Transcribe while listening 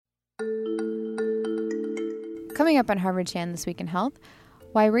Coming up on Harvard Chan This Week in Health,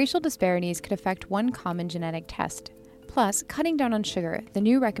 why racial disparities could affect one common genetic test, plus cutting down on sugar, the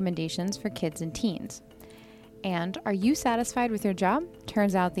new recommendations for kids and teens. And are you satisfied with your job?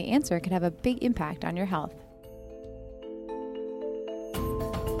 Turns out the answer could have a big impact on your health.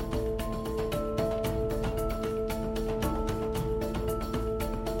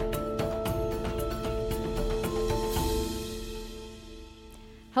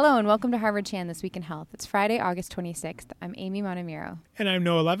 Hello and welcome to Harvard Chan This Week in Health. It's Friday, August 26th. I'm Amy Montemiro. And I'm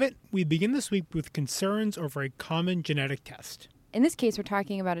Noah Levitt. We begin this week with concerns over a common genetic test. In this case, we're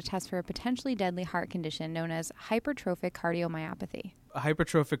talking about a test for a potentially deadly heart condition known as hypertrophic cardiomyopathy.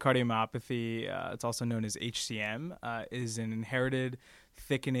 Hypertrophic cardiomyopathy, it's also known as HCM, is an inherited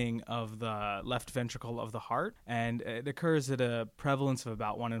thickening of the left ventricle of the heart, and it occurs at a prevalence of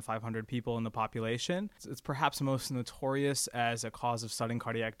about 1 in 500 people in the population. It's perhaps most notorious as a cause of sudden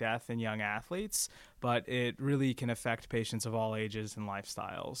cardiac death in young athletes, but it really can affect patients of all ages and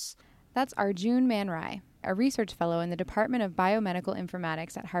lifestyles. That's Arjun Man Rai, a research fellow in the Department of Biomedical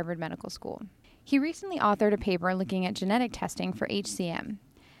Informatics at Harvard Medical School. He recently authored a paper looking at genetic testing for HCM.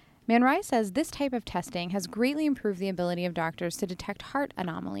 Man Rai says this type of testing has greatly improved the ability of doctors to detect heart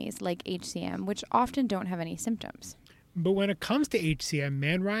anomalies like HCM, which often don't have any symptoms. But when it comes to HCM,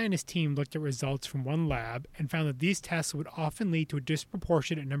 Man Rai and his team looked at results from one lab and found that these tests would often lead to a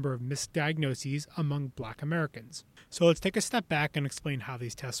disproportionate number of misdiagnoses among Black Americans. So let's take a step back and explain how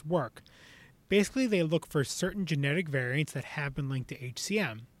these tests work. Basically, they look for certain genetic variants that have been linked to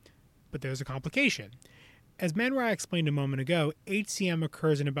HCM. But there's a complication. As Man Rai explained a moment ago, HCM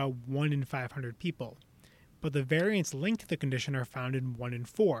occurs in about 1 in 500 people. But the variants linked to the condition are found in 1 in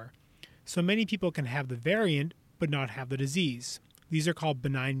 4. So many people can have the variant, but not have the disease. These are called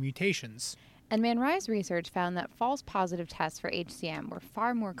benign mutations. And Man Rai's research found that false positive tests for HCM were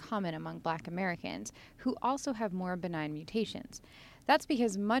far more common among Black Americans, who also have more benign mutations. That's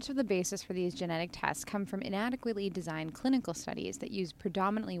because much of the basis for these genetic tests come from inadequately designed clinical studies that use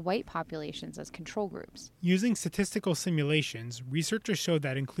predominantly white populations as control groups. Using statistical simulations, researchers showed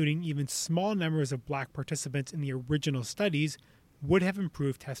that including even small numbers of Black participants in the original studies would have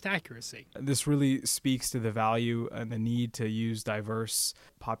improved test accuracy. This really speaks to the value and the need to use diverse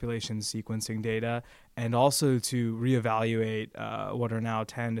population sequencing data and also to reevaluate what are now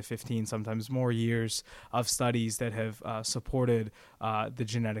 10 to 15, sometimes more years of studies that have supported the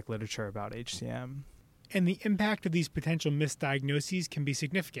genetic literature about HCM. And the impact of these potential misdiagnoses can be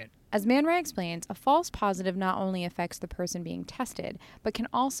significant. As Man Rai explains, a false positive not only affects the person being tested, but can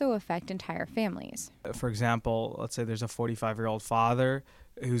also affect entire families. For example, let's say there's a 45-year-old father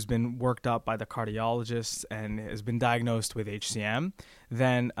who's been worked up by the cardiologist and has been diagnosed with HCM.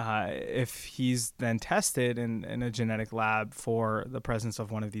 Then if he's then tested in a genetic lab for the presence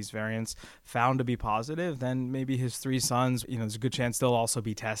of one of these variants, found to be positive, then maybe his 3 sons, there's a good chance they'll also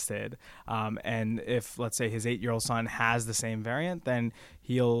be tested. And if, let's say, his 8-year-old son has the same variant, then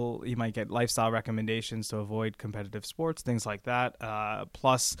he might get lifestyle recommendations to avoid competitive sports, things like that,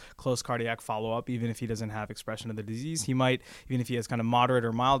 plus close cardiac follow-up. Even if he doesn't have expression of the disease, he might, even if he has kind of moderate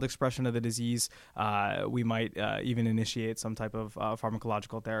or mild expression of the disease, we might even initiate some type of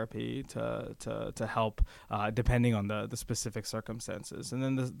pharmacological therapy to help, depending on the specific circumstances. And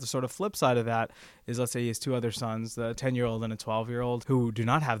then the sort of flip side of that is, let's say he has 2 other sons, the 10-year-old and a 12-year-old, who do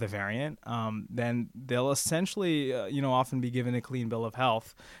not have the variant. Then they'll essentially, often be given a clean bill of health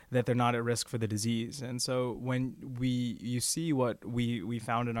that they're not at risk for the disease. And so when you see what we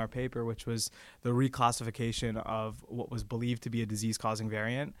found in our paper, which was the reclassification of what was believed to be a disease-causing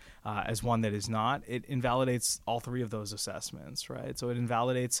variant as one that is not, it invalidates all 3 of those assessments, right? So it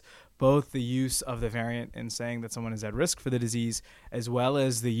invalidates both the use of the variant in saying that someone is at risk for the disease, as well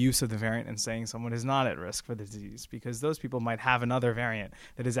as the use of the variant in saying someone is not at risk for the disease, because those people might have another variant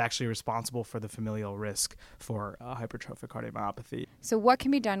that is actually responsible for the familial risk for hypertrophic cardiomyopathy. So what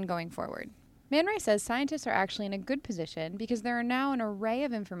can be done going forward? Man Rai says scientists are actually in a good position because there are now an array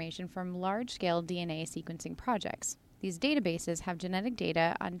of information from large-scale DNA sequencing projects. These databases have genetic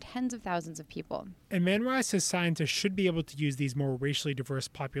data on tens of thousands of people. And Man Rai says scientists should be able to use these more racially diverse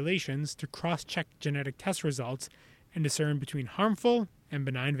populations to cross-check genetic test results and discern between harmful and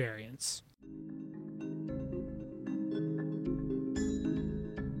benign variants.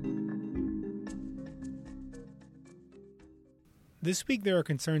 This week, there are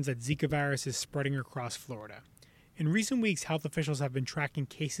concerns that Zika virus is spreading across Florida. In recent weeks, health officials have been tracking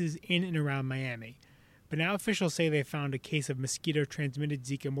cases in and around Miami. But now officials say they found a case of mosquito-transmitted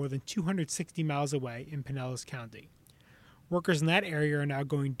Zika more than 260 miles away in Pinellas County. Workers in that area are now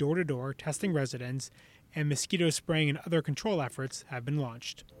going door-to-door testing residents, and mosquito spraying and other control efforts have been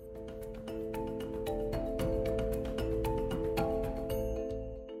launched.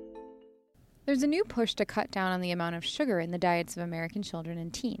 There's a new push to cut down on the amount of sugar in the diets of American children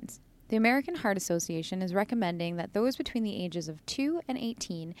and teens. The American Heart Association is recommending that those between the ages of 2 and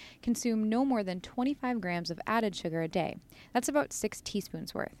 18 consume no more than 25 grams of added sugar a day. That's about 6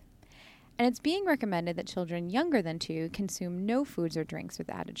 teaspoons worth. And it's being recommended that children younger than 2 consume no foods or drinks with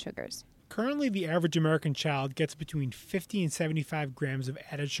added sugars. Currently, the average American child gets between 50 and 75 grams of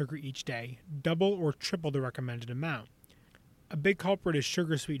added sugar each day, double or triple the recommended amount. A big culprit is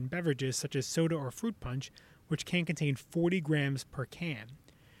sugar-sweetened beverages such as soda or fruit punch, which can contain 40 grams per can.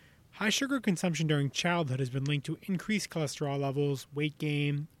 High sugar consumption during childhood has been linked to increased cholesterol levels, weight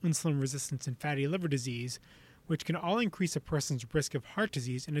gain, insulin resistance, and fatty liver disease, which can all increase a person's risk of heart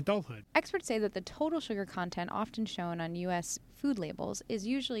disease in adulthood. Experts say that the total sugar content often shown on U.S. food labels is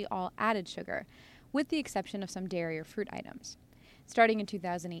usually all added sugar, with the exception of some dairy or fruit items. Starting in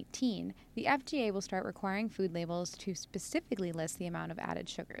 2018, the FDA will start requiring food labels to specifically list the amount of added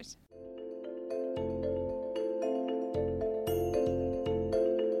sugars.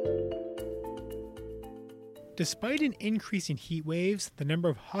 Despite an increase in heat waves, the number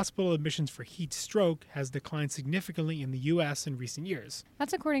of hospital admissions for heat stroke has declined significantly in the U.S. in recent years.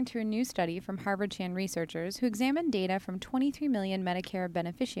 That's according to a new study from Harvard-Chan researchers who examined data from 23 million Medicare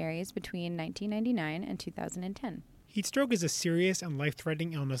beneficiaries between 1999 and 2010. Heat stroke is a serious and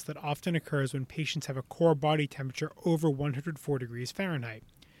life-threatening illness that often occurs when patients have a core body temperature over 104 degrees Fahrenheit.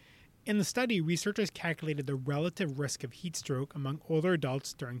 In the study, researchers calculated the relative risk of heat stroke among older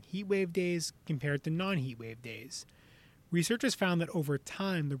adults during heat wave days compared to non-heat wave days. Researchers found that over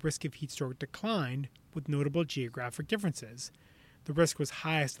time, the risk of heat stroke declined, with notable geographic differences. The risk was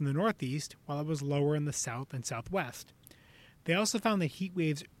highest in the Northeast, while it was lower in the South and Southwest. They also found that heat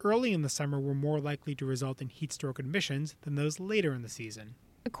waves early in the summer were more likely to result in heat stroke admissions than those later in the season.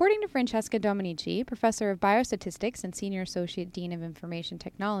 According to Francesca Dominici, professor of biostatistics and senior associate dean of information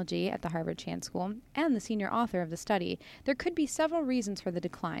technology at the Harvard-Chan School and the senior author of the study, there could be several reasons for the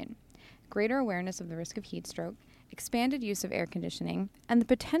decline: greater awareness of the risk of heat stroke, expanded use of air conditioning, and the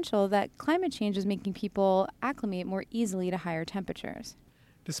potential that climate change is making people acclimate more easily to higher temperatures.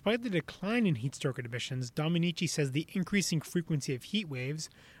 Despite the decline in heat stroke admissions, Dominici says the increasing frequency of heat waves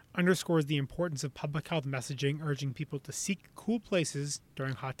underscores the importance of public health messaging urging people to seek cool places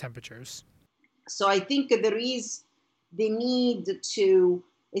during hot temperatures. So I think there is the need to,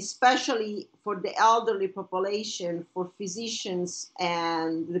 especially for the elderly population, for physicians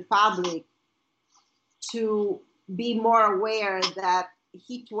and the public, to be more aware that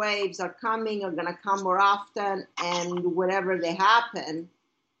heat waves are going to come more often, and wherever they happen,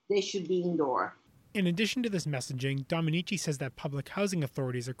 they should be indoor. In addition to this messaging, Dominici says that public housing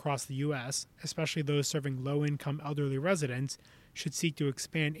authorities across the U.S., especially those serving low-income elderly residents, should seek to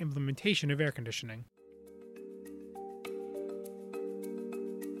expand implementation of air conditioning.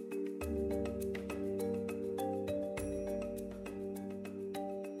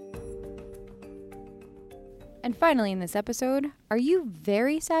 And finally in this episode, are you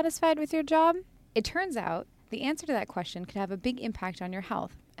very satisfied with your job? It turns out the answer to that question could have a big impact on your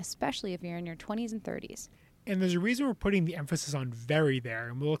health, especially if you're in your 20s and 30s. And there's a reason we're putting the emphasis on very there,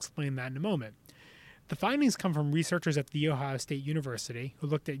 and we'll explain that in a moment. The findings come from researchers at The Ohio State University who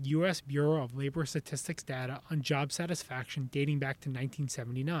looked at U.S. Bureau of Labor Statistics data on job satisfaction dating back to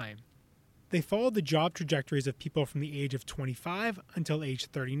 1979. They followed the job trajectories of people from the age of 25 until age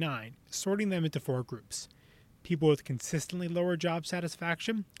 39, sorting them into 4 groups: people with consistently lower job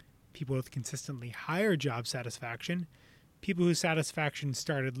satisfaction, people with consistently higher job satisfaction, people whose satisfaction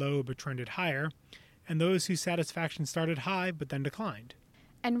started low but trended higher, and those whose satisfaction started high but then declined.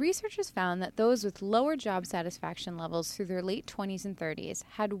 And researchers found that those with lower job satisfaction levels through their late 20s and 30s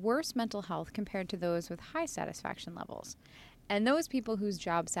had worse mental health compared to those with high satisfaction levels. And those people whose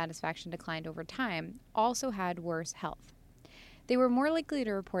job satisfaction declined over time also had worse health. They were more likely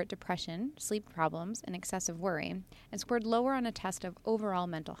to report depression, sleep problems, and excessive worry, and scored lower on a test of overall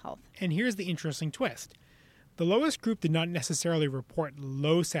mental health. And here's the interesting twist. The lowest group did not necessarily report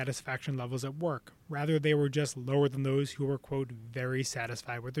low satisfaction levels at work. Rather, they were just lower than those who were, quote, very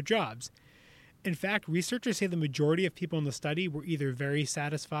satisfied with their jobs. In fact, researchers say the majority of people in the study were either very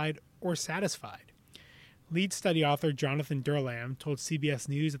satisfied or satisfied. Lead study author Jonathan Durlam told CBS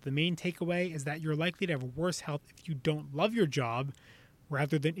News that the main takeaway is that you're likely to have worse health if you don't love your job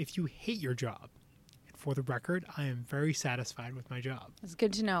rather than if you hate your job. And for the record, I am very satisfied with my job. It's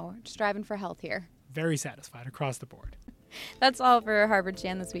good to know. Just striving for health here. Very satisfied across the board. That's all for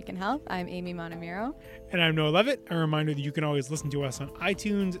Harvard-Chan This Week in Health. I'm Amy Montemiro. And I'm Noah Levitt. A reminder that you can always listen to us on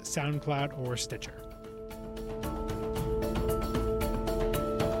iTunes, SoundCloud, or Stitcher.